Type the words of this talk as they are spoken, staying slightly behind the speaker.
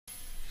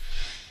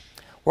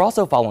We're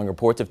also following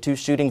reports of two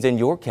shootings in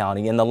York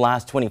County in the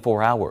last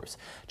 24 hours.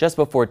 Just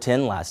before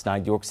 10 last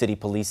night, York City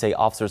police say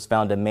officers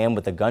found a man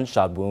with a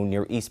gunshot wound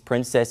near East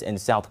Princess and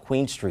South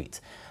Queen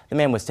Streets. The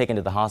man was taken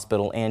to the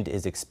hospital and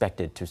is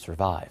expected to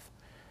survive.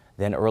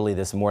 Then early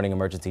this morning,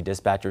 emergency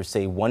dispatchers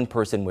say one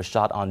person was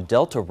shot on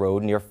Delta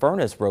Road near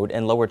Furnace Road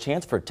in Lower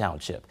Chanceford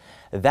Township.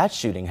 That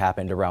shooting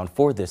happened around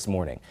 4 this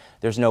morning.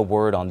 There's no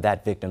word on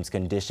that victim's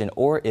condition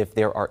or if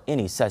there are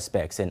any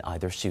suspects in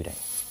either shooting.